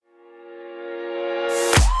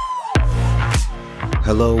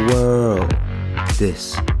Hello world,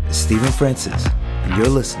 this is Stephen Francis, and you're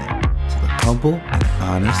listening to the Humble and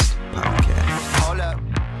Honest Podcast.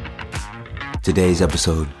 Today's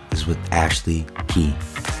episode is with Ashley Key.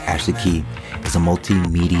 Ashley Key is a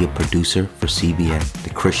multimedia producer for CBN, the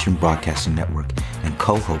Christian Broadcasting Network, and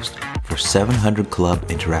co-host for 700 Club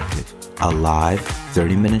Interactive, a live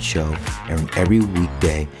 30-minute show airing every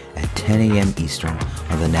weekday at 10 a.m. Eastern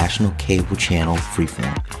on the national cable channel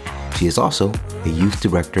Freeform. She is also a youth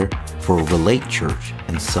director for Relate Church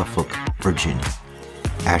in Suffolk, Virginia.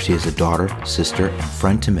 Ashley is a daughter, sister, and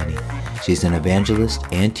friend to many. She is an evangelist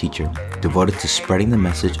and teacher devoted to spreading the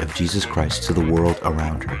message of Jesus Christ to the world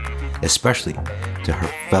around her, especially to her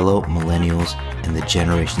fellow millennials and the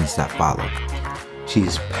generations that follow. She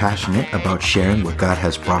is passionate about sharing what God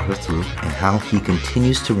has brought her through and how He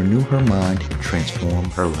continues to renew her mind and transform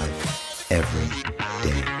her life every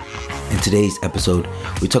day. In today's episode,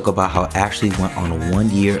 we talk about how Ashley went on a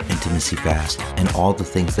 1-year intimacy fast and all the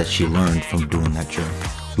things that she learned from doing that journey.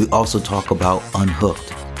 We also talk about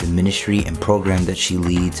Unhooked, the ministry and program that she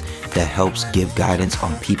leads that helps give guidance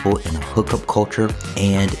on people in a hookup culture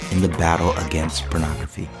and in the battle against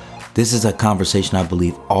pornography. This is a conversation I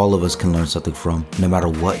believe all of us can learn something from, no matter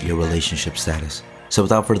what your relationship status. So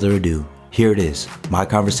without further ado, here it is, my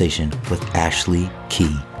conversation with Ashley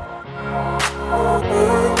Key.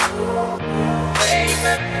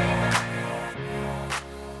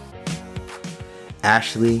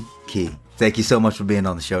 Ashley Key, thank you so much for being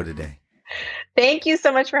on the show today. Thank you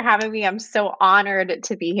so much for having me. I'm so honored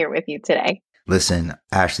to be here with you today. Listen,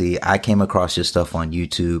 Ashley, I came across your stuff on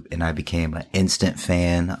YouTube and I became an instant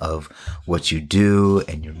fan of what you do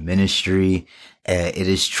and your ministry. It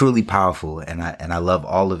is truly powerful and I love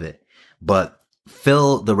all of it. But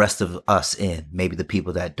fill the rest of us in, maybe the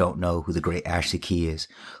people that don't know who the great Ashley Key is.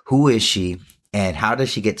 Who is she and how does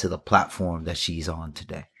she get to the platform that she's on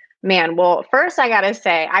today? Man, well, first I got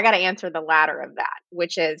to answer the latter of that,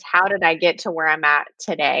 which is how did I get to where I'm at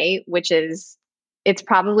today, it's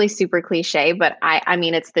probably super cliche, but I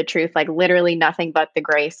mean, it's the truth, like literally nothing but the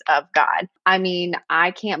grace of God. I mean,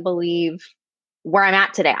 I can't believe where I'm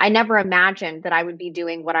at today. I never imagined that I would be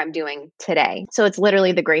doing what I'm doing today. So it's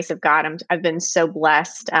literally the grace of God. I've been so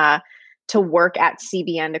blessed to work at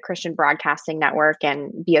CBN, the Christian Broadcasting Network,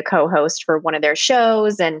 and be a co-host for one of their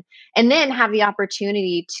shows, and then have the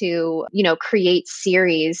opportunity to, create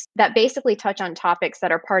series that basically touch on topics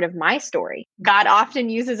that are part of my story. God often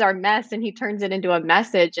uses our mess and He turns it into a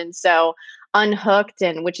message. And so Unhooked,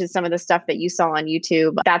 and which is some of the stuff that you saw on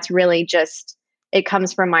YouTube, that's really just, it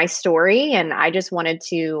comes from my story. And I just wanted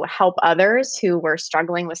to help others who were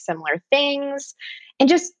struggling with similar things. And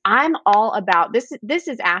just, I'm all about this. This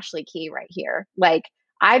is Ashley Key right here. Like,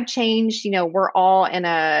 I've changed, we're all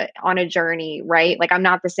on a journey, right? Like, I'm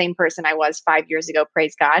not the same person I was 5 years ago,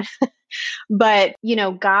 praise God. But,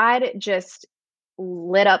 God just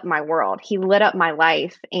lit up my world. He lit up my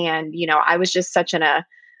life. And, I was just such in a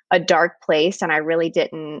dark place and I really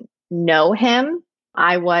didn't know Him.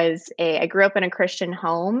 I grew up in a Christian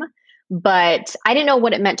home, but I didn't know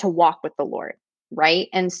what it meant to walk with the Lord. Right.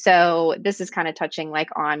 And so this is kind of touching like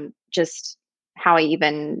on just how I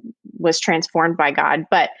even was transformed by God.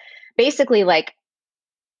 But basically, like,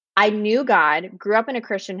 I knew God, grew up in a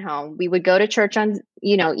Christian home. We would go to church on,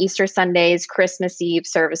 Easter Sundays, Christmas Eve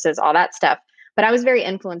services, all that stuff. But I was very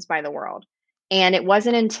influenced by the world. And it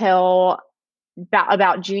wasn't until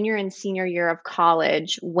about junior and senior year of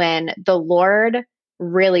college when the Lord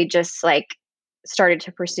really just like started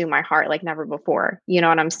to pursue my heart like never before. You know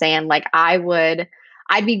what I'm saying? Like I'd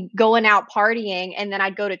be going out partying and then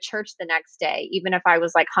I'd go to church the next day, even if I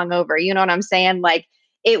was like hungover. You know what I'm saying? Like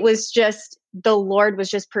it was just, the Lord was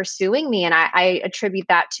just pursuing me. And I attribute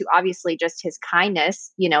that to obviously just His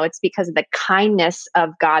kindness. It's because of the kindness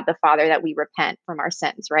of God the Father that we repent from our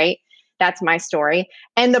sins, right? That's my story.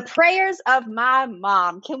 And the prayers of my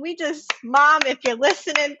mom. Can we just, Mom, if you're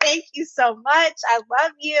listening, thank you so much. I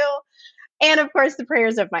love you. And of course, the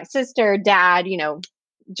prayers of my sister, dad,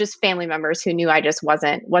 just family members who knew I just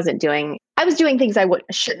I was doing things I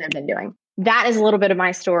shouldn't have been doing. That is a little bit of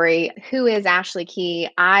my story. Who is Ashley Key?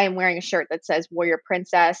 I am wearing a shirt that says Warrior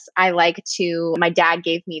Princess. My dad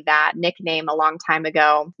gave me that nickname a long time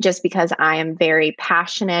ago, just because I am very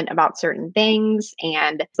passionate about certain things.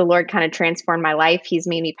 And the Lord kind of transformed my life. He's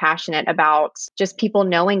made me passionate about just people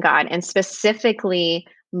knowing God, and specifically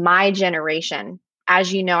my generation.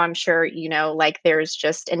 As you know, I'm sure, like there's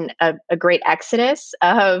just a great exodus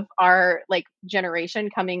of our like generation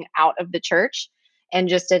coming out of the church and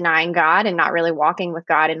just denying God and not really walking with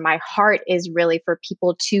God. And my heart is really for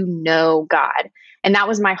people to know God And that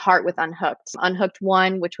was my heart with Unhooked. Unhooked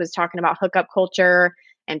 1, which was talking about hookup culture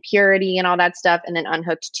and purity and all that stuff. And then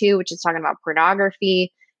Unhooked 2, which is talking about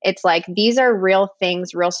pornography. It's like, these are real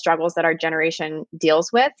things, real struggles that our generation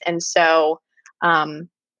deals with. And so I'm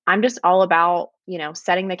just all about,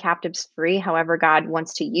 setting the captives free, however God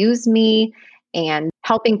wants to use me, and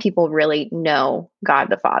helping people really know God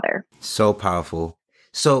the Father. So powerful.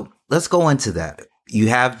 So let's go into that. You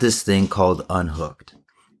have this thing called Unhooked.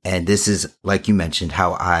 And this is, like you mentioned,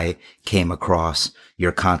 how I came across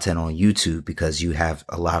your content on YouTube, because you have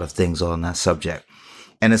a lot of things on that subject.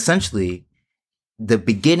 And essentially, the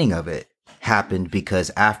beginning of it happened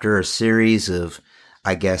because after a series of,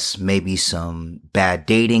 I guess, maybe some bad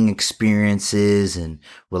dating experiences and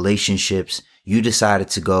relationships, you decided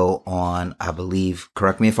to go on, I believe,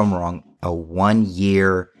 correct me if I'm wrong, a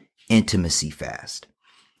 1-year intimacy fast.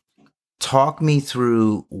 Talk me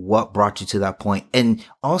through what brought you to that point. And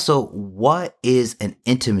also, what is an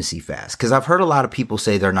intimacy fast? Because I've heard a lot of people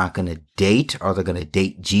say they're not going to date, or they're going to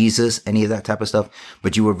date Jesus, any of that type of stuff.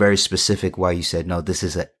 But you were very specific why you said, no, this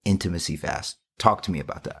is an intimacy fast. Talk to me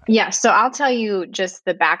about that. Yeah. So I'll tell you just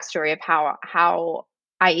the backstory of how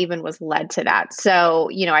I even was led to that. So,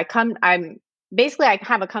 I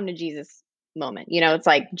have a come to Jesus moment. It's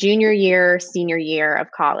like junior year, senior year of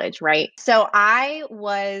college, right? So I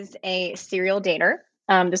was a serial dater.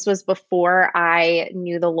 This was before I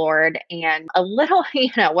knew the Lord, and a little,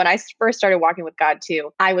 when I first started walking with God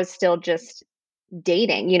too, I was still just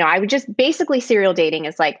dating. I would just basically, serial dating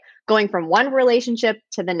is like going from one relationship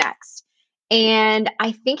to the next. And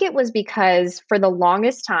I think it was because for the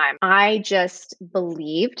longest time, I just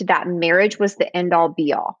believed that marriage was the end all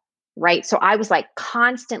be all, right? So I was like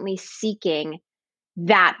constantly seeking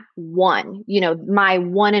that one, my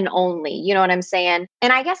one and only, you know what I'm saying?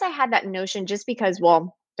 And I guess I had that notion just because,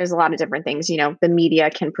 well, there's a lot of different things, the media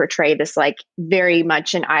can portray this like very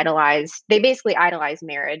much they basically idolize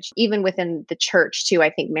marriage. Even within the church too, I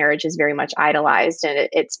think marriage is very much idolized, and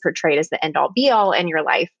it's portrayed as the end all be all in your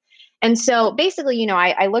life. And so basically,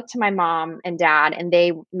 I looked to my mom and dad, and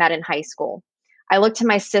they met in high school. I looked to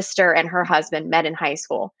my sister and her husband, met in high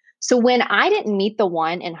school. So when I didn't meet the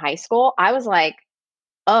one in high school, I was like,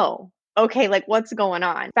 oh, okay, like what's going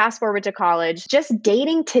on? Fast forward to college, just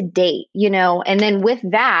dating to date, and then with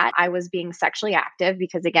that, I was being sexually active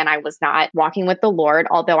because, again, I was not walking with the Lord,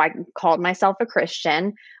 although I called myself a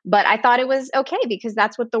Christian, but I thought it was okay because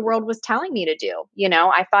that's what the world was telling me to do.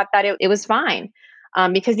 I thought that it was fine.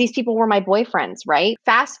 Because these people were my boyfriends, right?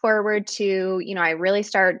 Fast forward to, I really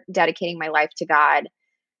start dedicating my life to God.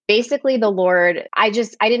 Basically, the Lord, I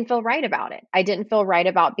didn't feel right about it. I didn't feel right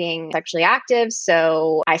about being sexually active.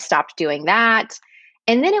 So I stopped doing that.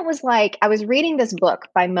 And then it was like, I was reading this book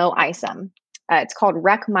by Mo Isom. It's called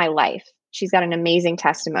Wreck My Life. She's got an amazing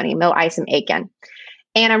testimony, Mo Isom Aiken.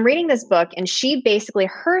 And I'm reading this book, and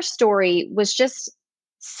her story was just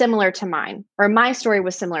similar to mine, or my story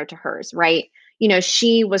was similar to hers, right?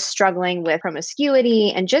 She was struggling with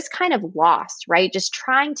promiscuity and just kind of lost, right? Just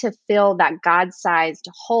trying to fill that God-sized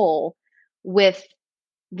hole with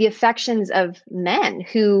the affections of men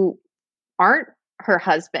who aren't her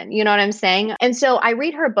husband. You know what I'm saying? And so I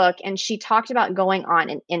read her book, and she talked about going on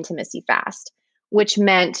an intimacy fast, which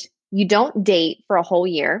meant you don't date for a whole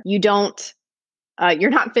year. You're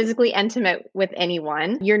not physically intimate with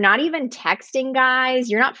anyone. You're not even texting guys.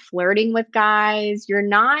 You're not flirting with guys. You're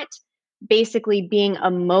not basically being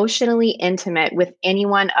emotionally intimate with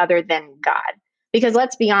anyone other than God. Because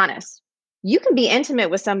let's be honest, you can be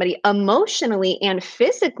intimate with somebody emotionally and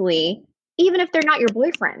physically, even if they're not your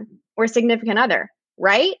boyfriend or significant other,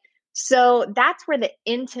 right? So that's where the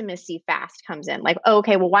intimacy fast comes in. Like, oh,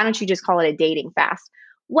 okay, well, why don't you just call it a dating fast?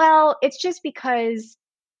 Well, it's just because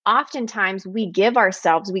oftentimes we give our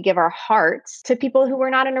hearts to people who we're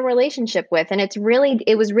not in a relationship with. And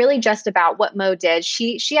it was really just about what Mo did.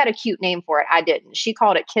 She had a cute name for it. I didn't. She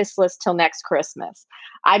called it Kissless Till Next Christmas.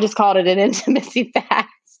 I just called it an intimacy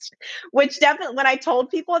fast, which definitely, when I told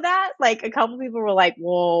people that, like a couple people were like,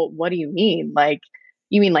 well, what do you mean? Like,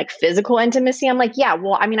 you mean like physical intimacy? I'm like, yeah,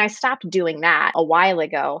 well, I mean, I stopped doing that a while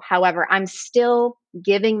ago. However, I'm still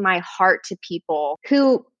giving my heart to people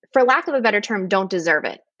who, for lack of a better term, don't deserve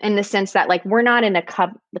it, in the sense that, like, we're not in a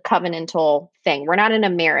covenantal thing. We're not in a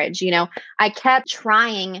marriage. I kept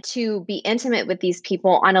trying to be intimate with these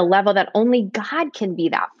people on a level that only God can be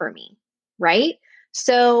that for me. Right.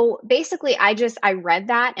 So basically, I read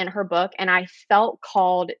that in her book, and I felt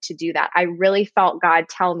called to do that. I really felt God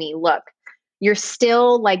tell me, look, you're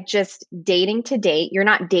still like just dating to date. You're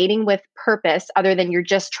not dating with purpose other than you're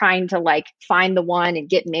just trying to like find the one and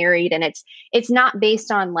get married. And it's not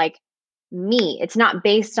based on like me. It's not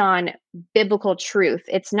based on biblical truth.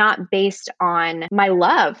 It's not based on my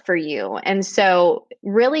love for you. And so,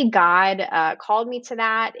 really, God called me to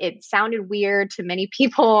that. It sounded weird to many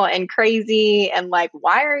people and crazy and like,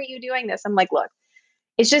 why are you doing this? I'm like, look,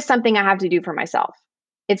 it's just something I have to do for myself.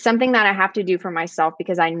 It's something that I have to do for myself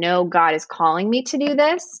because I know God is calling me to do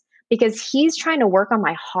this because He's trying to work on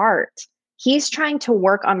my heart. He's trying to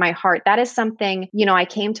work on my heart. That is something, I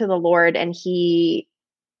came to the Lord and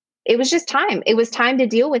it was just time. It was time to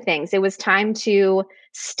deal with things. It was time to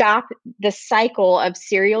stop the cycle of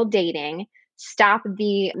serial dating, stop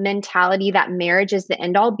the mentality that marriage is the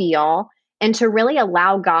end all be all, and to really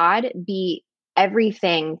allow God be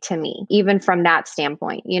everything to me, even from that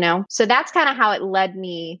standpoint, So that's kind of how it led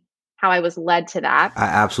me, how I was led to that. I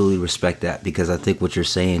absolutely respect that, because I think what you're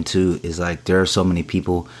saying too is like there are so many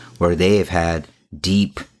people where they have had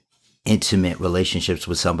deep, intimate relationships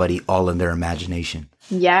with somebody all in their imagination.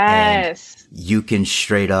 Yes. And you can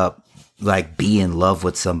straight up like be in love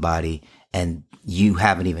with somebody and you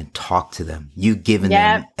haven't even talked to them. You've given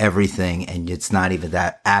them everything and it's not even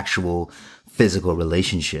that actual physical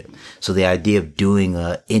relationship. So the idea of doing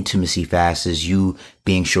a intimacy fast is you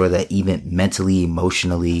being sure that even mentally,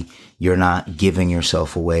 emotionally, you're not giving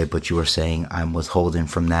yourself away, but you are saying, I'm withholding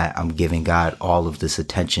from that. I'm giving God all of this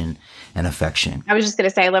attention and affection. I was just going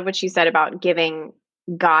to say, I love what you said about giving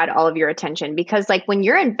God all of your attention, because like when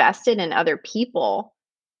you're invested in other people,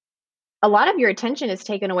 a lot of your attention is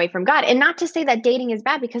taken away from God. And not to say that dating is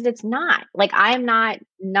bad, because it's not. Like I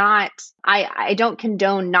don't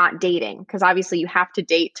condone not dating, because obviously you have to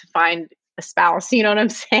date to find a spouse, you know what I'm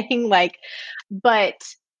saying? Like, but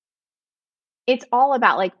it's all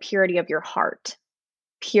about like purity of your heart.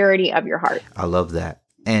 Purity of your heart. I love that.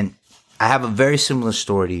 And I have a very similar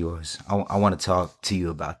story to yours. I want to talk to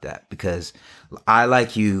you about that because I,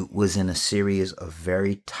 like you, was in a series of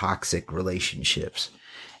very toxic relationships.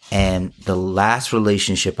 And the last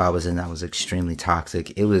relationship I was in that was extremely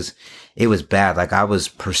toxic. It was bad. Like I was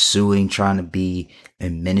trying to be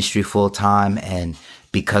in ministry full time. And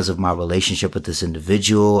because of my relationship with this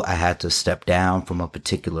individual, I had to step down from a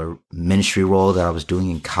particular ministry role that I was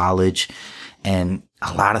doing in college. And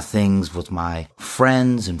a lot of things with my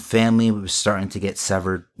friends and family were starting to get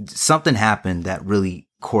severed. Something happened that really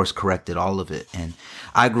course corrected all of it. And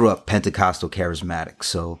I grew up Pentecostal charismatic.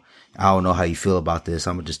 So I don't know how you feel about this.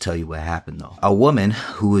 I'm going to just tell you what happened though. A woman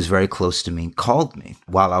who was very close to me called me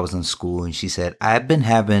while I was in school. And she said, I've been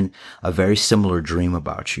having a very similar dream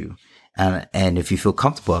about you. And if you feel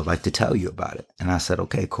comfortable, I'd like to tell you about it. And I said,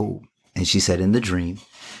 okay, cool. And she said in the dream,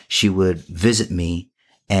 she would visit me.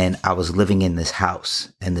 And I was living in this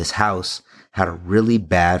house, and this house had a really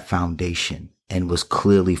bad foundation and was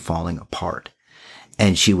clearly falling apart.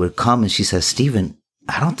 And she would come and she says, Stephen,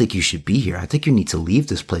 I don't think you should be here. I think you need to leave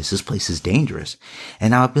this place. This place is dangerous.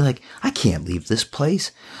 And I would be like, I can't leave this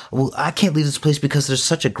place. Well, I can't leave this place because there's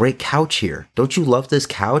such a great couch here. Don't you love this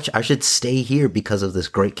couch? I should stay here because of this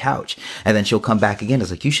great couch. And then she'll come back again. It's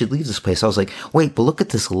like, you should leave this place. I was like, wait, but look at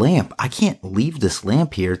this lamp. I can't leave this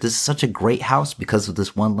lamp here. This is such a great house because of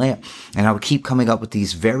this one lamp. And I would keep coming up with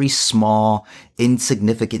these very small,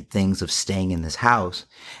 insignificant things of staying in this house.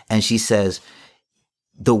 And she says,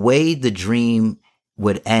 the way the dream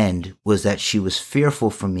would end was that she was fearful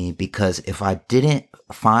for me because if I didn't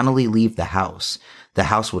finally leave the house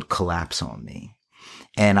would collapse on me.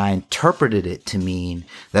 And I interpreted it to mean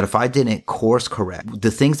that if I didn't course correct, the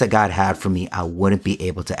things that God had for me, I wouldn't be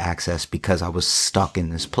able to access because I was stuck in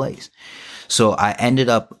this place. So I ended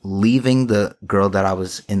up leaving the girl that I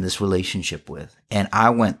was in this relationship with. And I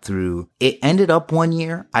went through, it ended up 1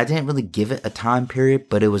 year. I didn't really give it a time period,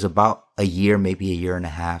 but it was about a year, maybe a year and a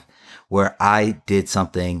half, where I did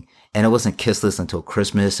something, and it wasn't kissless until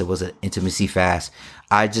Christmas. It wasn't intimacy fast.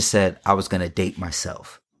 I just said I was going to date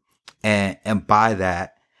myself. And by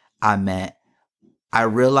that, I meant I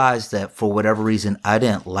realized that for whatever reason, I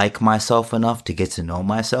didn't like myself enough to get to know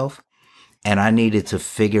myself. And I needed to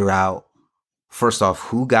figure out, first off,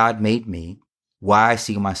 who God made me, why I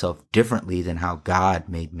see myself differently than how God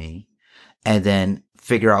made me, and then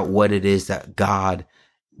figure out what it is that God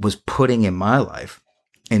was putting in my life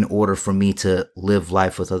in order for me to live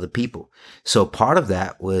life with other people. So part of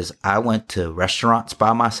that was I went to restaurants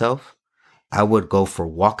by myself. I would go for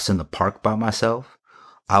walks in the park by myself.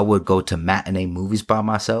 I would go to matinee movies by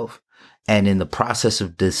myself. And in the process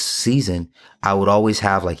of this season, I would always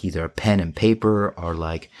have like either a pen and paper or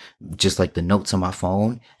like just like the notes on my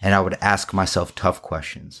phone. And I would ask myself tough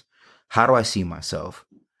questions. How do I see myself?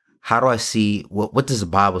 How do I see, what does the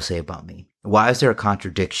Bible say about me? Why is there a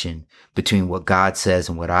contradiction between what God says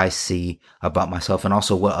and what I see about myself and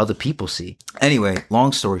also what other people see? Anyway,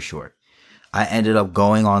 long story short, I ended up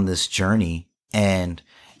going on this journey, and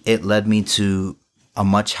it led me to a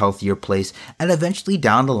much healthier place. And eventually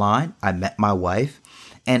down the line, I met my wife,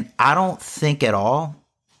 and I don't think at all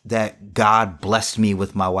that God blessed me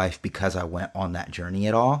with my wife because I went on that journey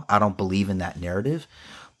at all. I don't believe in that narrative,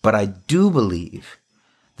 but I do believe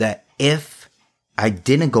that if I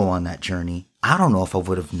didn't go on that journey, I don't know if I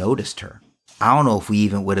would have noticed her. I don't know if we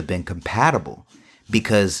even would have been compatible,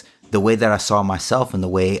 because the way that I saw myself and the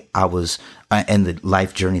way I was and the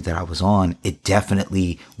life journey that I was on, it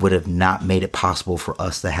definitely would have not made it possible for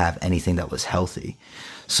us to have anything that was healthy.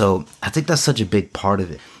 So I think that's such a big part of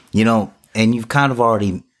it, and you've kind of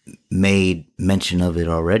already made mention of it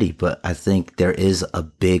already, but I think there is a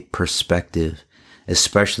big perspective,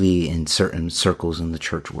 especially in certain circles in the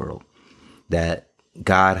church world, that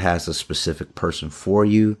God has a specific person for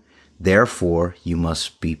you. Therefore, you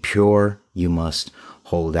must be pure. You must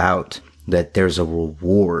hold out, that there's a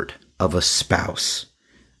reward of a spouse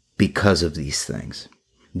because of these things.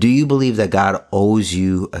 Do you believe that God owes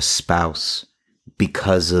you a spouse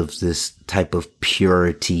because of this type of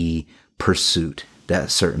purity pursuit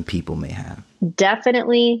that certain people may have?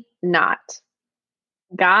 Definitely not.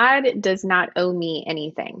 God does not owe me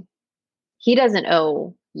anything. He doesn't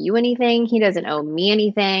owe you anything. He doesn't owe me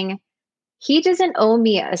anything. He doesn't owe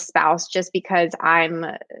me a spouse just because I'm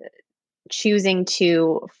choosing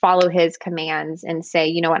to follow his commands and say,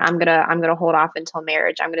 you know what, I'm gonna hold off until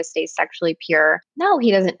marriage. I'm gonna stay sexually pure. No,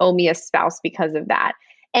 he doesn't owe me a spouse because of that.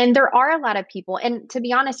 And there are a lot of people, and to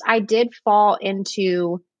be honest, I did fall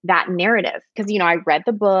into that narrative because, I read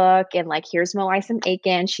the book, and like, here's Moisam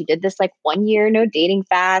Aiken. She did this like 1 year no dating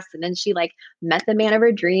fast, and then she like met the man of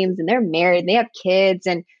her dreams, and they're married and they have kids.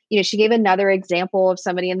 And she gave another example of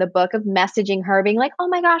somebody in the book of messaging her being like, oh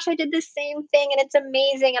my gosh, I did this same thing and it's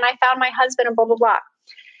amazing, and I found my husband and blah blah blah.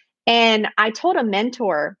 And I told a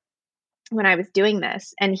mentor when I was doing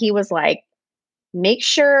this, and he was like, make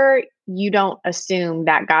sure you don't assume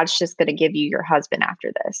that God's just going to give you your husband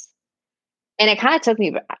after this. And it kind of took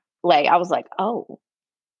me, like, I was like, oh,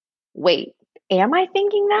 wait, am I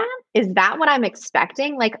thinking that? Is that what I'm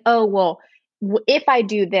expecting? Like, oh, well, if I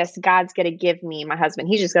do this, God's going to give me my husband.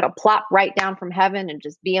 He's just going to plop right down from heaven and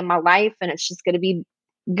just be in my life, and it's just going to be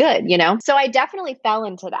good, So I definitely fell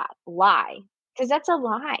into that lie, because that's a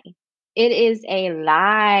lie. It is a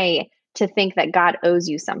lie to think that God owes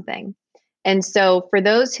you something. And so for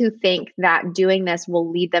those who think that doing this will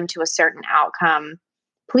lead them to a certain outcome,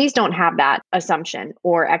 please don't have that assumption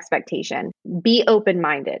or expectation. Be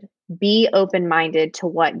open-minded. Be open-minded to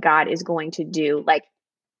what God is going to do. Like,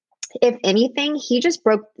 if anything, he just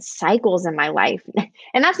broke cycles in my life.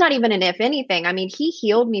 And that's not even an if anything. I mean, he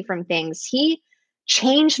healed me from things. He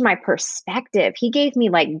changed my perspective. He gave me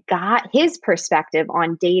like his perspective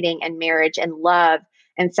on dating and marriage and love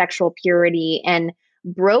and sexual purity, and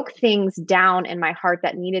broke things down in my heart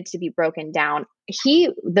that needed to be broken down.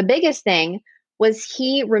 The biggest thing was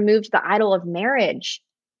he removed the idol of marriage,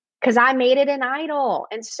 because I made it an idol.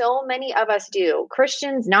 And so many of us do,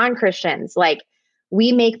 Christians, non-Christians, like,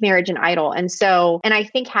 we make marriage an idol. And I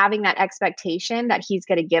think having that expectation that he's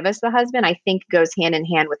going to give us the husband, I think goes hand in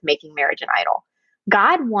hand with making marriage an idol.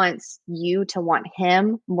 God wants you to want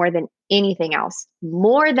him more than anything else,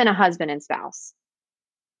 more than a husband and spouse,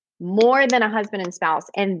 more than a husband and spouse.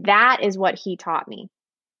 And that is what he taught me.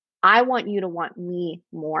 I want you to want me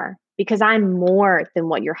more, because I'm more than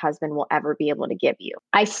what your husband will ever be able to give you.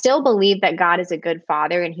 I still believe that God is a good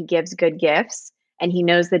father, and he gives good gifts, and he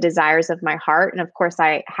knows the desires of my heart. And of course,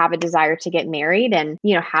 I have a desire to get married and,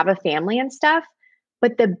 have a family and stuff.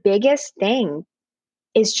 But the biggest thing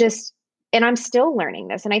is just, and I'm still learning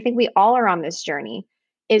this, and I think we all are on this journey,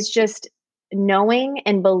 is just knowing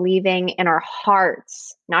and believing in our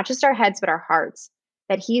hearts, not just our heads, but our hearts,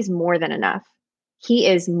 that he's more than enough. He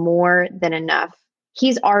is more than enough.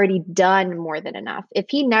 He's already done more than enough. If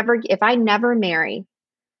I never marry,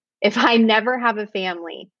 if I never have a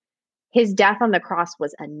family, his death on the cross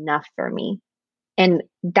was enough for me. And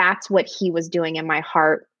that's what he was doing in my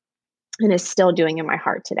heart, and is still doing in my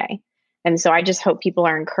heart today. And so I just hope people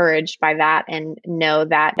are encouraged by that and know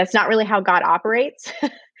that that's not really how God operates.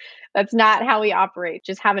 That's not how we operate.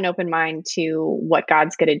 Just have an open mind to what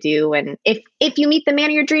God's going to do. And if you meet the man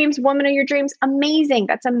of your dreams, woman of your dreams, amazing.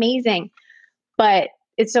 That's amazing. But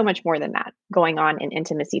it's so much more than that going on in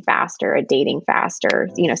intimacy fast, or a dating fast, or,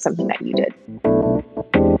 something that you did.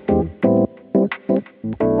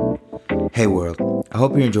 Hey world, I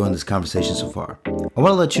hope you're enjoying this conversation so far. I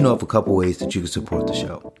want to let you know of a couple ways that you can support the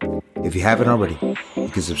show. If you haven't already, you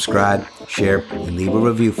can subscribe, share, and leave a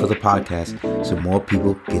review for the podcast so more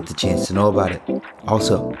people get the chance to know about it.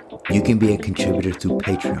 Also, you can be a contributor through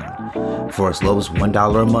Patreon. For as low as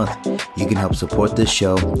 $1 a month, you can help support this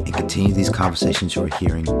show and continue these conversations you're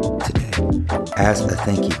hearing today. As a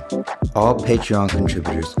thank you, all Patreon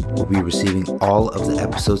contributors will be receiving all of the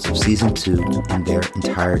episodes of Season 2 in their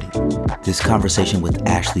entirety. This conversation with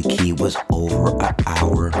Ashley Key was over an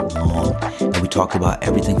hour long, and we talked about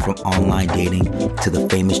everything from online dating to the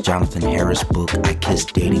famous Jonathan Harris book, I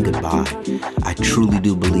Kissed Dating Goodbye. I truly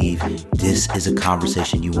do believe this is a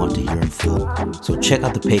conversation you want to hear in full. So check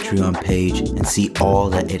out the Patreon page and see all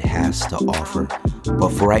that it has to offer. But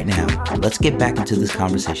for right now, let's get back into this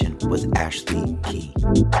conversation with Ashley Key.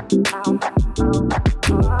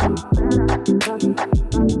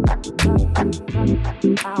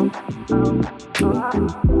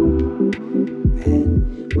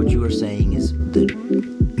 Man, what you are saying is the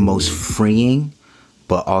most freeing,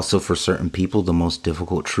 but also for certain people, the most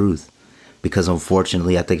difficult truth. Because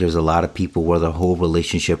unfortunately, I think there's a lot of people where the whole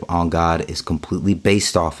relationship on God is completely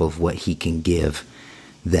based off of what he can give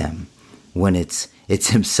them, when it's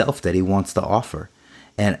himself that he wants to offer.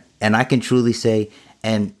 And I can truly say,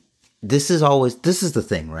 and this is the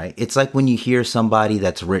thing, right? It's like when you hear somebody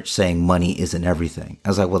that's rich saying money isn't everything. I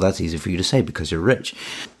was like, well, that's easy for you to say because you're rich.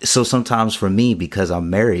 So sometimes for me, because I'm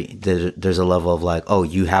married, there's a level of like, oh,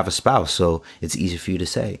 you have a spouse, so it's easy for you to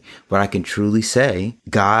say. But I can truly say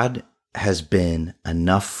God has been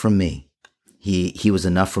enough for me. He was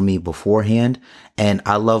enough for me beforehand. And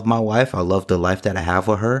I love my wife. I love the life that I have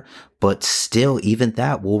with her. But still, even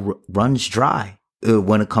that runs dry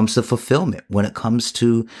when it comes to fulfillment, when it comes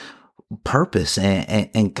to purpose.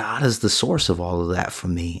 And God is the source of all of that for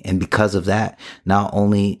me. And because of that, not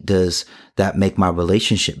only does that make my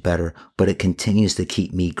relationship better, but it continues to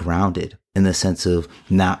keep me grounded in the sense of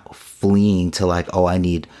not fleeing to like, oh, I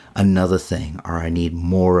need another thing or I need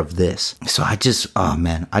more of this. So I just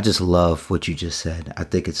love what you just said. I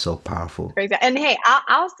think it's so powerful. And hey,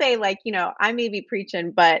 I'll say, like, I may be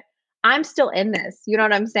preaching, but I'm still in this. You know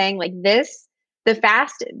what I'm saying? Like this, the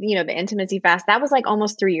fast, the intimacy fast, that was like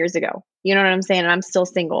almost 3 years ago. You know what I'm saying? And I'm still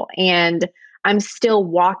single and I'm still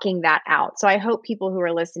walking that out. So I hope people who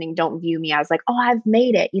are listening don't view me as like, oh, I've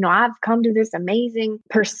made it. I've come to this amazing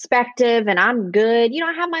perspective and I'm good.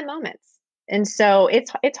 I have my moments. And so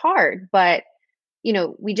it's hard, but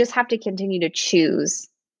we just have to continue to choose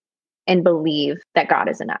and believe that God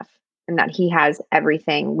is enough and that he has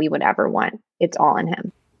everything we would ever want. It's all in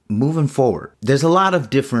him. Moving forward, there's a lot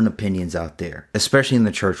of different opinions out there, especially in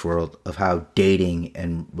the church world, of how dating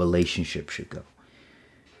and relationships should go.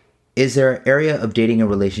 Is there an area of dating and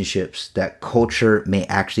relationships that culture may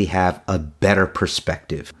actually have a better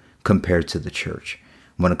perspective compared to the church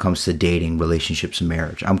when it comes to dating, relationships, and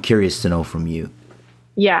marriage? I'm curious to know from you.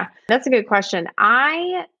 Yeah, that's a good question.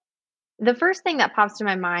 The first thing that pops to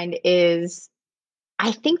my mind is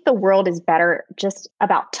I think the world is better just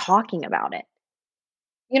about talking about it.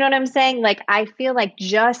 You know what I'm saying? Like, I feel like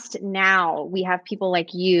just now we have people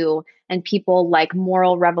like you and people like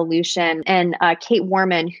Moral Revolution and Kate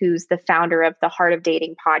Warman, who's the founder of the Heart of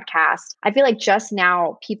Dating podcast. I feel like just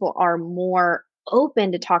now people are more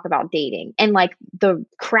open to talk about dating and like the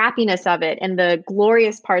crappiness of it and the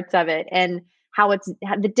glorious parts of it and how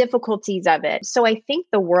the difficulties of it. So I think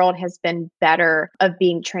the world has been better of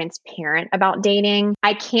being transparent about dating.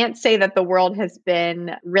 I can't say that the world has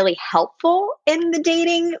been really helpful in the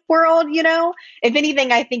dating world. If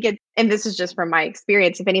anything, I think and this is just from my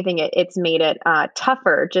experience, if anything, it's made it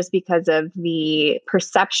tougher just because of the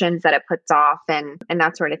perceptions that it puts off and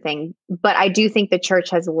that sort of thing. But I do think the church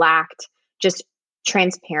has lacked just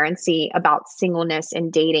transparency about singleness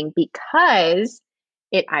and dating because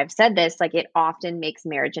I've said this, like it often makes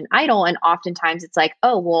marriage an idol. And oftentimes it's like,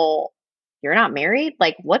 oh, well, you're not married.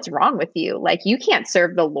 Like, what's wrong with you? Like, you can't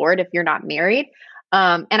serve the Lord if you're not married.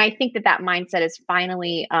 And I think that mindset is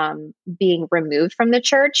finally being removed from the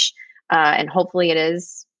church. And hopefully it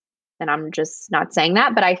is. And I'm just not saying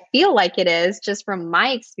that, but I feel like it is just from my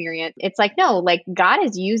experience. It's like, no, like God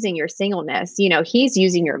is using your singleness. He's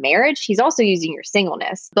using your marriage. He's also using your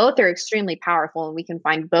singleness. Both are extremely powerful and we can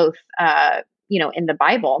find both in the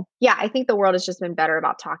Bible. Yeah, I think the world has just been better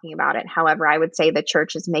about talking about it. However, I would say the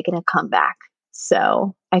church is making a comeback.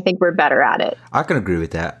 So I think we're better at it. I can agree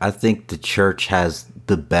with that. I think the church has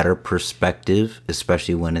the better perspective,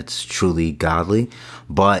 especially when it's truly godly.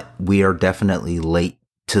 But we are definitely late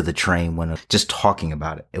to the train when just talking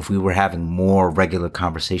about it. If we were having more regular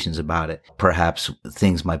conversations about it, perhaps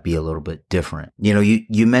things might be a little bit different.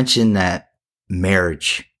 You mentioned that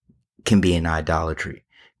marriage can be an idolatry.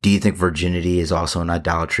 Do you think virginity is also an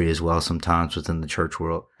idolatry as well sometimes within the church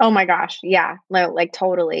world? Oh my gosh. Yeah, like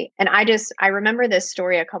totally. And I remember this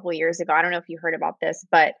story a couple of years ago. I don't know if you heard about this,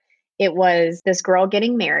 but It was this girl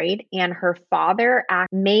getting married, and her father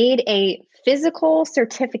made a physical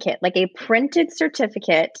certificate, like a printed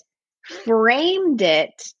certificate, framed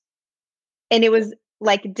it, and it was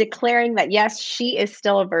like declaring that, yes, she is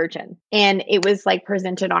still a virgin. And it was like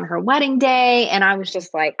presented on her wedding day. And I was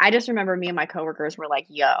just like, I just remember me and my coworkers were like,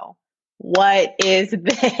 yo, what is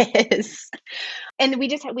this? And we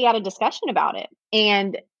had a discussion about it.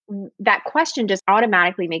 And that question just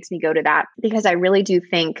automatically makes me go to that, because I really do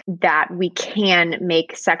think that we can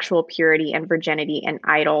make sexual purity and virginity an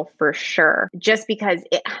idol for sure. Just because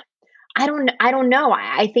I don't know.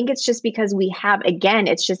 I think it's just because we have, again,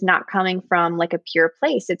 it's just not coming from like a pure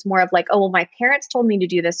place. It's more of like, oh, well, my parents told me to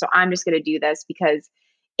do this, so I'm just going to do this because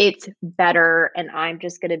it's better and I'm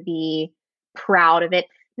just going to be proud of it.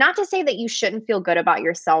 Not to say that you shouldn't feel good about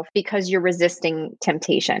yourself because you're resisting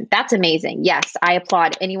temptation. That's amazing. Yes, I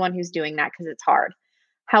applaud anyone who's doing that because it's hard.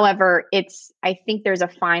 However, I think there's a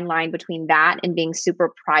fine line between that and being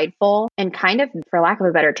super prideful and kind of, for lack of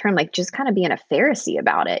a better term, like just kind of being a Pharisee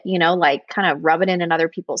about it, like kind of rub it in other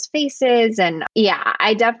people's faces. And yeah,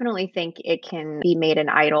 I definitely think it can be made an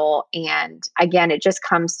idol. And again, it just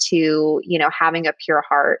comes to, having a pure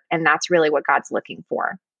heart. And that's really what God's looking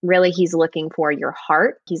for. Really, he's looking for your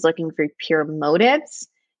heart. He's looking for pure motives.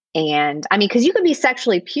 And I mean, because you can be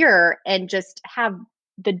sexually pure and just have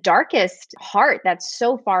the darkest heart that's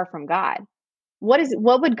so far from God. What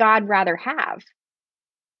would God rather have?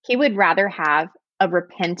 He would rather have a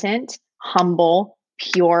repentant, humble,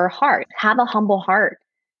 pure heart. Have a humble heart.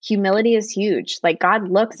 Humility is huge. Like, God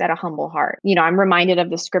looks at a humble heart. I'm reminded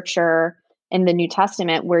of the scripture in the New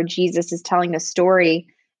Testament where Jesus is telling the story,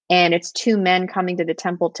 and it's two men coming to the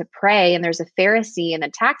temple to pray, and there's a Pharisee and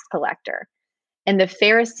a tax collector. And the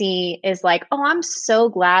Pharisee is like, oh, I'm so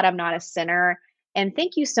glad I'm not a sinner. And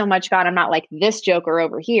thank you so much, God. I'm not like this joker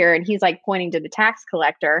over here. And he's like pointing to the tax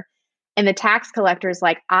collector. And the tax collector is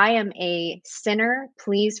like, I am a sinner.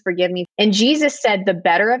 Please forgive me. And Jesus said the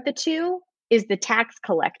better of the two is the tax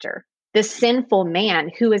collector, the sinful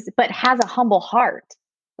man but has a humble heart.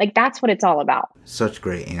 Like, that's what it's all about. Such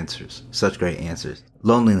great answers. Such great answers.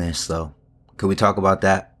 Loneliness, though. Could we talk about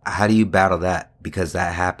that? How do you battle that? Because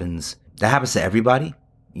that happens to everybody.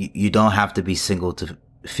 You don't have to be single to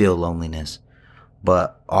feel loneliness.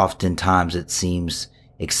 But oftentimes it seems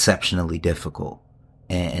exceptionally difficult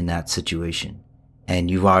in that situation.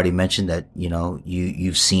 And you've already mentioned that,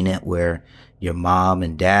 you've seen it where your mom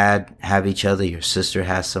and dad have each other, your sister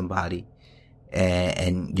has somebody,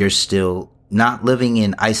 and you're still not living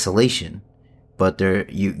in isolation, but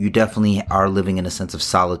you definitely are living in a sense of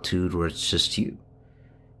solitude where it's just you.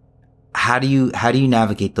 How do you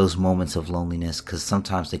navigate those moments of loneliness? Because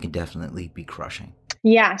sometimes they can definitely be crushing.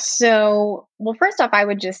 Yeah. So, well, first off, I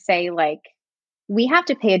would just say, like, we have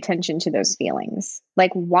to pay attention to those feelings. Like,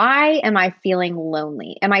 why am I feeling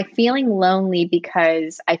lonely? Am I feeling lonely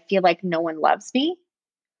because I feel like no one loves me?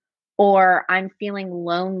 Or I'm feeling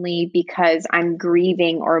lonely because I'm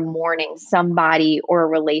grieving or mourning somebody or a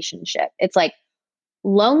relationship? It's like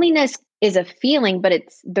loneliness is a feeling, but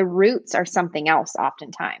the roots are something else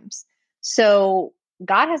oftentimes. So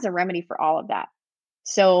God has a remedy for all of that.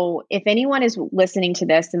 So if anyone is listening to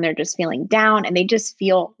this and they're just feeling down and they just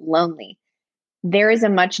feel lonely, there is a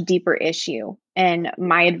much deeper issue. And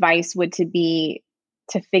my advice would be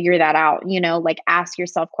to figure that out, like ask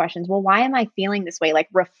yourself questions. Well, why am I feeling this way? Like,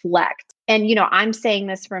 reflect. And, I'm saying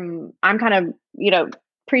this I'm kind of,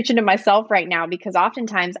 preaching to myself right now, because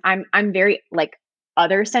oftentimes I'm very like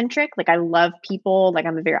other centric. Like, I love people, like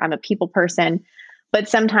I'm a people person. But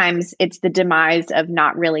sometimes it's the demise of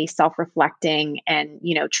not really self-reflecting and,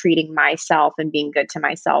 treating myself and being good to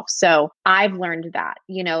myself. So I've learned that,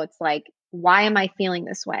 it's like, why am I feeling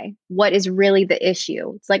this way? What is really the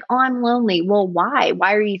issue? It's like, oh, I'm lonely. Well, why?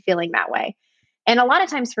 Why are you feeling that way? And a lot of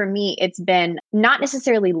times for me, it's been not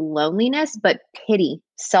necessarily loneliness, but pity,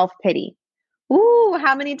 self-pity. Ooh,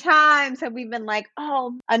 how many times have we been like,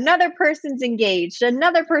 oh, another person's engaged,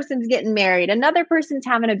 another person's getting married, another person's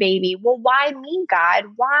having a baby. Well, why me, God?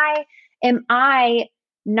 Why am I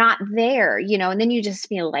not there? And then you just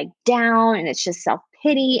feel like down, and it's just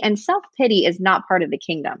self-pity. And self-pity is not part of the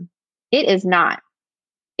kingdom. It is not.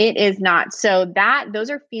 It is not. So those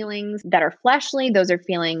are feelings that are fleshly. Those are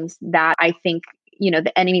feelings that I think,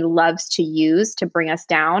 the enemy loves to use to bring us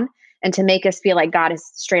down and to make us feel like God has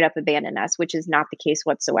straight up abandoned us, which is not the case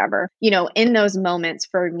whatsoever. In those moments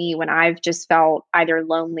for me, when I've just felt either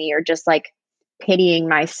lonely or just like pitying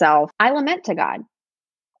myself, I lament to God.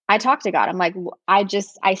 I talk to God. I'm like, I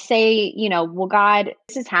say, well, God,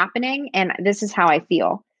 this is happening and this is how I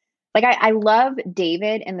feel. Like, I love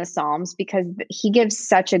David in the Psalms because he gives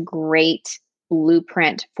such a great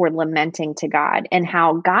blueprint for lamenting to God and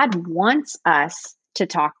how God wants us to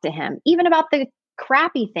talk to him, even about the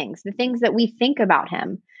crappy things, the things that we think about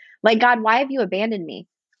him. Like, God, why have you abandoned me?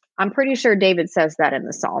 I'm pretty sure David says that in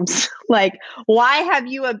the Psalms. Like, why have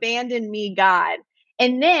you abandoned me, God?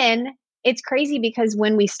 And then it's crazy because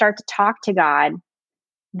when we start to talk to God,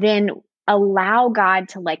 then allow God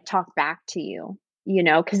to like talk back to you,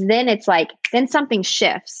 because then it's like, then something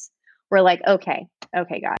shifts. We're like, okay,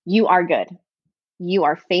 God, you are good. You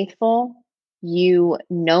are faithful. You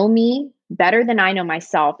know me better than I know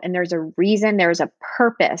myself. And there's a reason, there's a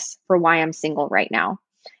purpose for why I'm single right now.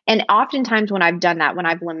 And oftentimes when I've done that, when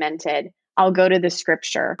I've lamented, I'll go to the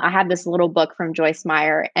scripture. I have this little book from Joyce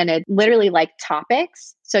Meyer, and it literally like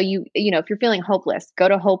topics. So if you're feeling hopeless, go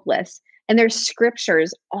to hopeless. And there's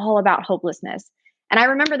scriptures all about hopelessness. And I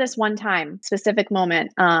remember this one time, specific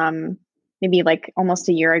moment, maybe like almost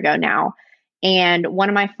a year ago now. And one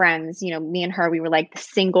of my friends, me and her, we were like the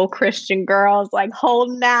single Christian girls, like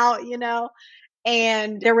holding out,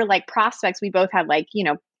 and there were like prospects. We both had like,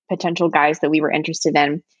 potential guys that we were interested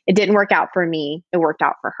in. It didn't work out for me. It worked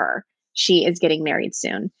out for her. She is getting married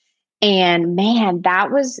soon. And man,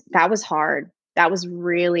 that was hard. That was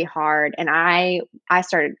really hard. And I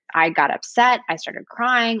got upset. I started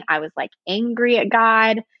crying. I was like angry at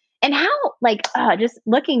God. And how, like, just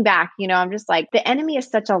looking back, I'm just like, the enemy is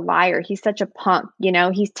such a liar. He's such a punk.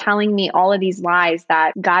 He's telling me all of these lies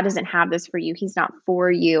that God doesn't have this for you. He's not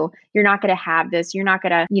for you. You're not going to have this. You're not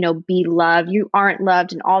going to, be loved. You aren't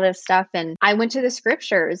loved and all this stuff. And I went to the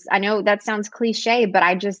scriptures. I know that sounds cliche, but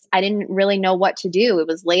I didn't really know what to do. It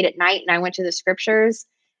was late at night and I went to the scriptures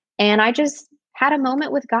and I just had a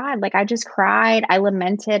moment with God. Like, I just cried, I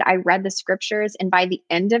lamented, I read the scriptures. And by the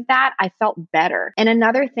end of that, I felt better. And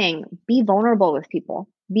another thing, be vulnerable with people,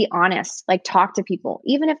 be honest, like talk to people,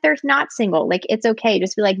 even if they're not single, like it's okay.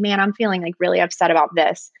 Just be like, man, I'm feeling like really upset about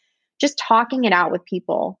this. Just talking it out with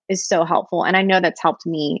people is so helpful. And I know that's helped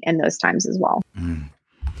me in those times as well.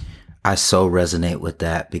 I so resonate with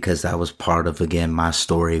that because that was part of, again, my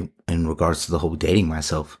story in regards to the whole dating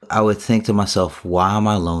myself. I would think to myself, why am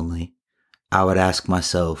I lonely? I would ask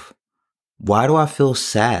myself, why do I feel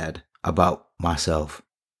sad about myself?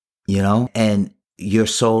 And you're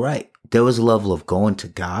so right. There was a level of going to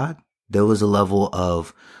God. There was a level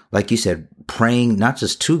of, like you said, praying, not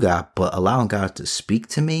just to God, but allowing God to speak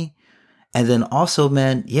to me. And then also,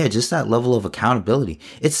 man, just that level of accountability.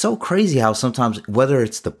 It's so crazy how sometimes, whether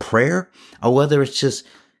it's the prayer or whether it's just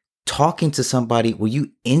talking to somebody where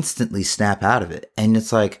you instantly snap out of it. And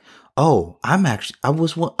it's like, oh, I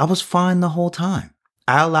was fine the whole time.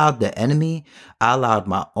 I allowed the enemy, I allowed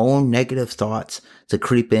my own negative thoughts to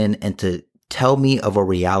creep in and to tell me of a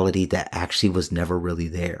reality that actually was never really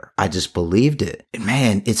there. I just believed it. And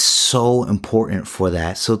man, it's so important for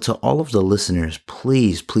that. So to all of the listeners,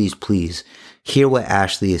 please, please, please hear what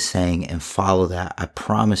Ashley is saying and follow that. I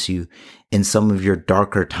promise you, in some of your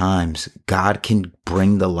darker times, God can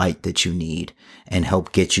bring the light that you need and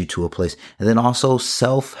help get you to a place. And then also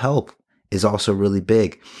self-help is also really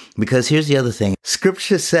big, because here's the other thing.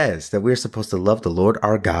 Scripture says that we're supposed to love the Lord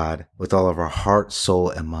our God with all of our heart, soul,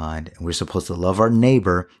 and mind. And we're supposed to love our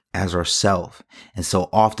neighbor as ourselves. And so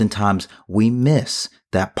oftentimes we miss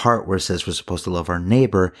that part where it says we're supposed to love our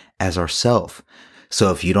neighbor as ourselves. So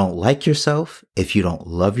if you don't like yourself, if you don't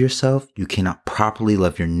love yourself, you cannot properly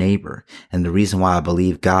love your neighbor. And the reason why I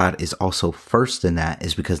believe God is also first in that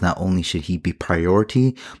is because not only should he be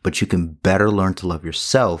priority, but you can better learn to love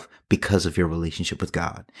yourself because of your relationship with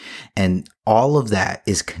God. And all of that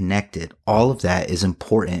is connected. All of that is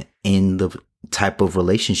important in the type of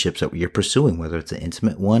relationships that you're pursuing, whether it's an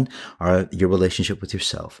intimate one or your relationship with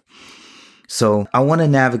yourself. So I want to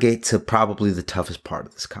navigate to probably the toughest part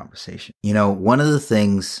of this conversation. One of the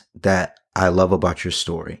things that I love about your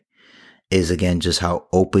story is, again, just how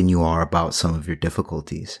open you are about some of your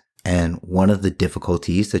difficulties. And one of the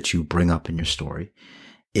difficulties that you bring up in your story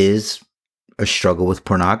is a struggle with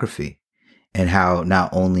pornography, and how not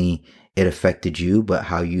only it affected you, but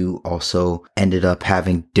how you also ended up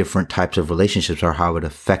having different types of relationships, or how it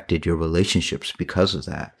affected your relationships because of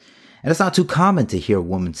that. And it's not too common to hear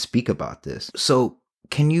women speak about this. So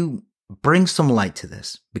can you bring some light to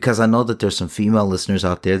this? Because I know that there's some female listeners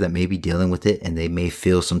out there that may be dealing with it and they may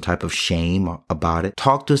feel some type of shame about it.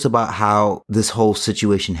 Talk to us about how this whole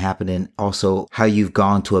situation happened, and also how you've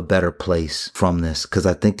gone to a better place from this. Because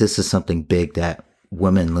I think this is something big that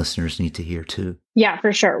women listeners need to hear too. Yeah,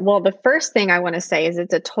 for sure. Well, the first thing I want to say is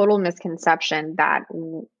it's a total misconception that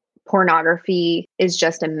pornography is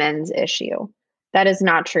just a men's issue. That is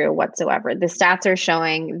not true whatsoever. The stats are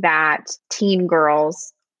showing that teen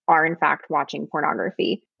girls are in fact watching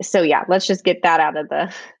pornography. So yeah, let's just get that out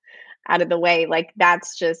of the way. Like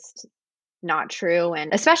that's just not true.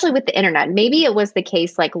 And especially with the internet, maybe it was the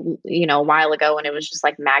case like, a while ago when it was just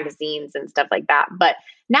like magazines and stuff like that. But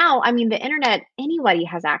now, I mean, the internet, anybody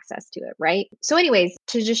has access to it, right? So anyways,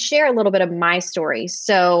 to just share a little bit of my story.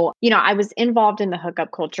 So, I was involved in the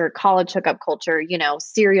hookup culture, college hookup culture,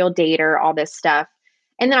 serial dater, all this stuff.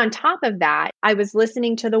 And then on top of that, I was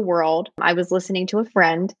listening to the world. I was listening to a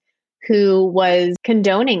friend who was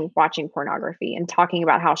condoning watching pornography and talking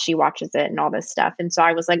about how she watches it and all this stuff. And so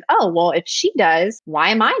I was like, oh, well, if she does, why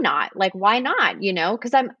am I not? Like, why not?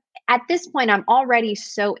 Because I'm at this point, I'm already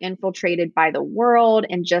so infiltrated by the world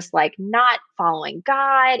and just like not following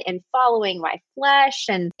God and following my flesh,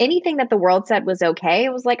 and anything that the world said was okay.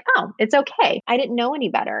 It was like, oh, it's okay. I didn't know any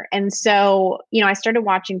better. And so, I started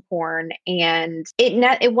watching porn, and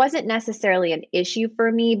it wasn't necessarily an issue for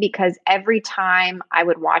me because every time I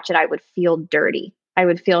would watch it, I would feel dirty. I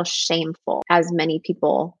would feel shameful, as many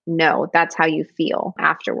people know. That's how you feel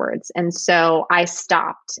afterwards. And so I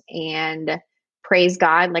stopped, and praise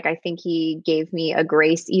God, like I think he gave me a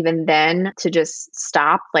grace even then to just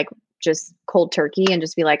stop, like just cold turkey, and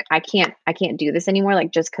just be like, I can't do this anymore,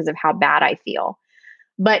 like just because of how bad I feel.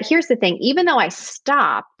 But here's the thing, even though I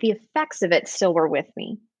stopped, the effects of it still were with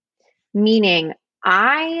me. Meaning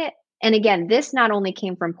and again, this not only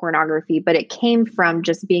came from pornography, but it came from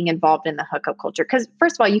just being involved in the hookup culture. Because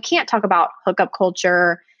first of all, you can't talk about hookup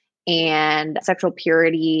culture and sexual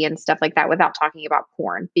purity and stuff like that without talking about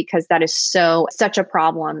porn, because that is such a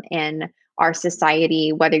problem in our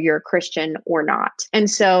society, whether you're a Christian or not. And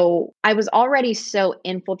so I was already so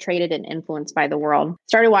infiltrated and influenced by the world,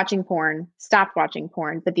 started watching porn, stopped watching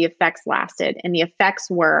porn, but the effects lasted. And the effects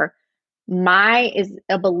were is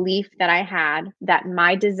a belief that I had that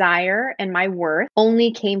my desire and my worth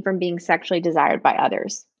only came from being sexually desired by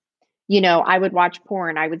others. I would watch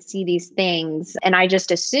porn, I would see these things, and I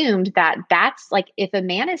just assumed that that's like, if a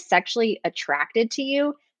man is sexually attracted to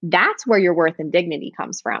you, that's where your worth and dignity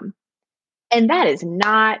comes from. And that is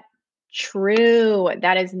not true.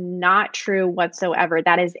 That is not true whatsoever.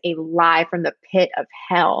 That is a lie from the pit of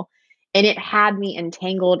hell. And it had me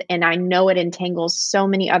entangled, and I know it entangles so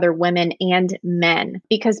many other women and men,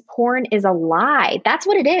 because porn is a lie. That's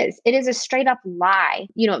what it is. It is a straight up lie.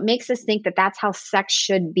 It makes us think that that's how sex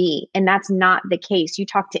should be. And that's not the case. You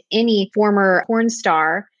talk to any former porn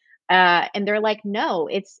star, and they're like, no,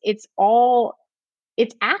 it's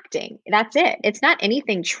acting. That's it. It's not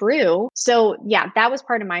anything true. So yeah, that was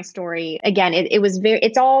part of my story. Again,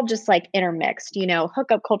 it's all just like intermixed,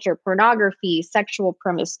 hookup culture, pornography, sexual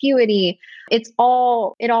promiscuity. It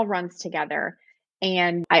all runs together.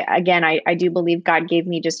 And I do believe God gave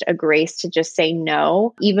me just a grace to just say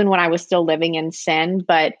no, even when I was still living in sin,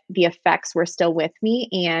 but the effects were still with me.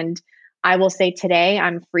 And I will say today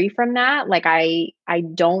I'm free from that. Like I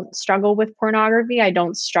don't struggle with pornography. I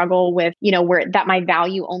don't struggle with, where that my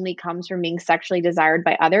value only comes from being sexually desired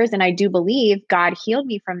by others. And I do believe God healed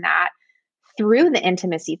me from that through the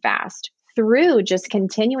intimacy fast, through just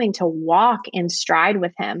continuing to walk in stride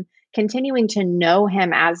with him, continuing to know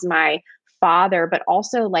him as my Father, but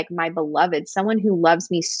also like my beloved, someone who loves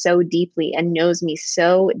me so deeply and knows me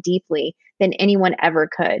so deeply than anyone ever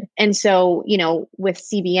could. And so, with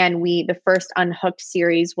CBN, the first Unhooked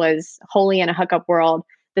series was Holy in a Hookup World.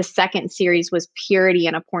 The second series was Purity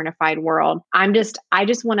in a Pornified World. I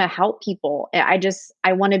just want to help people. I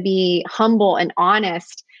want to be humble and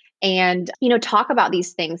honest and, talk about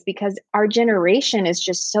these things, because our generation is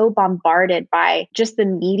just so bombarded by just the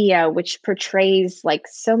media, which portrays like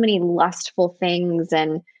so many lustful things.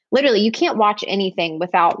 And literally you can't watch anything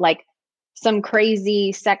without like some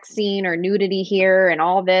crazy sex scene or nudity here and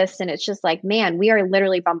all this. And it's just like, man, we are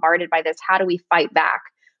literally bombarded by this. How do we fight back?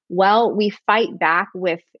 Well, we fight back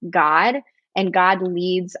with God, and God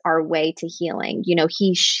leads our way to healing.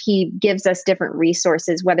 He gives us different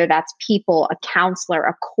resources, whether that's people, a counselor,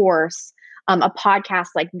 a course, a podcast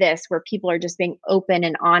like this, where people are just being open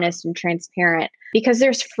and honest and transparent, because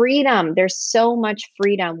there's freedom. There's so much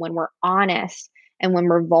freedom when we're honest and when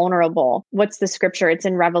we're vulnerable. What's the scripture? It's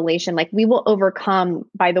in Revelation. Like, we will overcome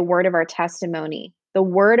by the word of our testimony,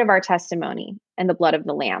 and the blood of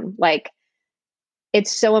the Lamb. Like,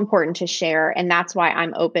 it's so important to share. And that's why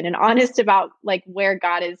I'm open and honest about like where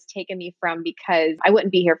God has taken me from, because I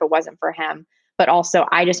wouldn't be here if it wasn't for him. But also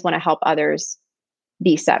I just want to help others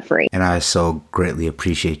be set free. And I so greatly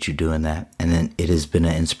appreciate you doing that. And then it has been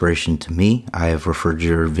an inspiration to me. I have referred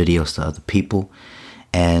your videos to other people.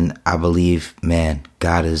 And I believe, man,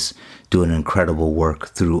 God is doing incredible work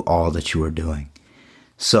through all that you are doing.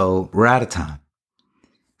 So we're out of time.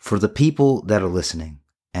 For the people that are listening,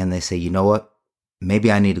 and they say, you know what?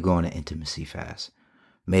 Maybe I need to go on an intimacy fast.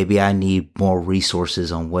 Maybe I need more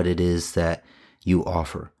resources on what it is that you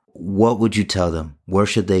offer. What would you tell them? Where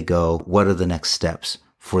should they go? What are the next steps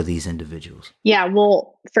for these individuals? Yeah,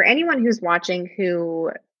 well, for anyone who's watching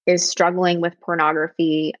who is struggling with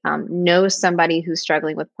pornography, knows somebody who's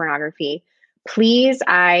struggling with pornography, please,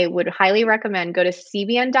 I would highly recommend go to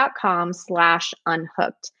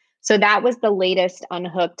cbn.com/unhooked. So that was the latest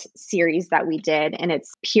Unhooked series that we did, and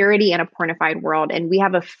it's Purity in a Pornified World. And we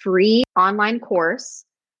have a free online course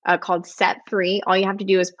called Set Free. All you have to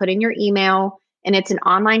do is put in your email, and it's an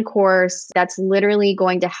online course that's literally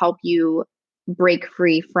going to help you break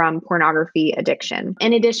free from pornography addiction.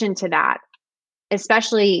 In addition to that,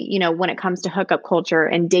 especially, when it comes to hookup culture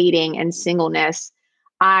and dating and singleness,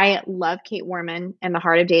 I love Kate Worman and the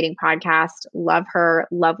Heart of Dating podcast. Love her,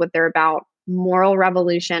 love what they're about. Moral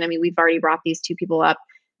Revolution. I mean, we've already brought these two people up.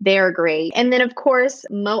 They're great. And then, of course,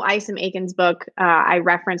 Mo Isom Aiken's book, I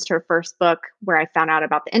referenced her first book where I found out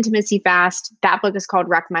about the intimacy fast. That book is called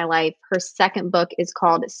Wreck My Life. Her second book is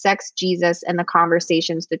called Sex, Jesus, and the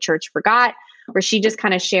Conversations the Church Forgot, where she just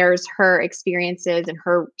kind of shares her experiences and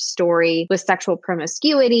her story with sexual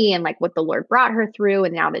promiscuity and like what the Lord brought her through.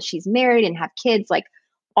 And now that she's married and have kids, like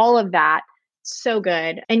all of that. So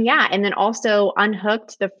good. And yeah, and then also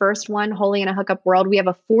Unhooked, the first one, Holy in a Hookup World, we have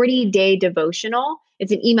a 40-day devotional.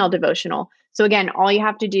 It's an email devotional. So again, all you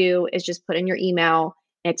have to do is just put in your email.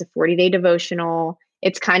 It's a 40-day devotional.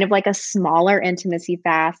 It's kind of like a smaller intimacy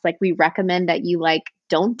fast. Like we recommend that you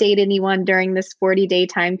don't date anyone during this 40-day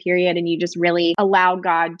time period, and you just really allow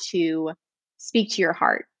God to speak to your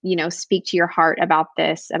heart, speak to your heart about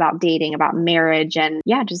this, about dating, about marriage, and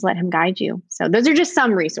yeah, just let him guide you. So those are just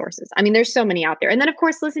some resources. I mean, there's so many out there. And then of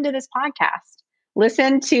course, listen to this podcast.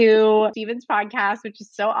 Listen to Steven's podcast, which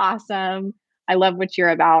is so awesome. I love what you're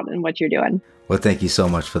about and what you're doing. Well, thank you so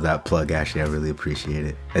much for that plug, Ashley. I really appreciate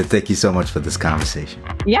it. And thank you so much for this conversation.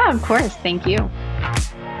 Yeah, of course. Thank you.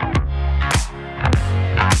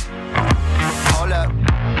 Hold up.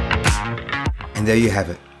 And there you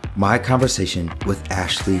have it. My conversation with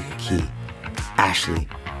Ashley Key. Ashley,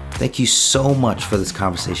 thank you so much for this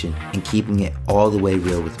conversation and keeping it all the way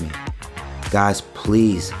real with me. Guys,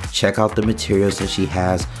 please check out the materials that she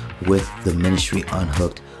has with the ministry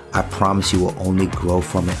Unhooked. I promise you will only grow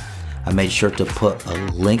from it. I made sure to put a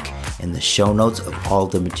link in the show notes of all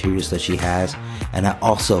the materials that she has. And I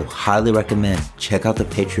also highly recommend check out the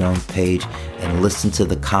Patreon page and listen to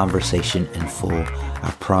the conversation in full. I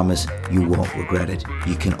promise you won't regret it.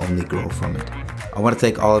 You can only grow from it. I want to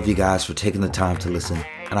thank all of you guys for taking the time to listen.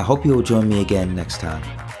 And I hope you will join me again next time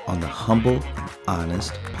on the Humble and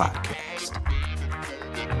Honest Podcast.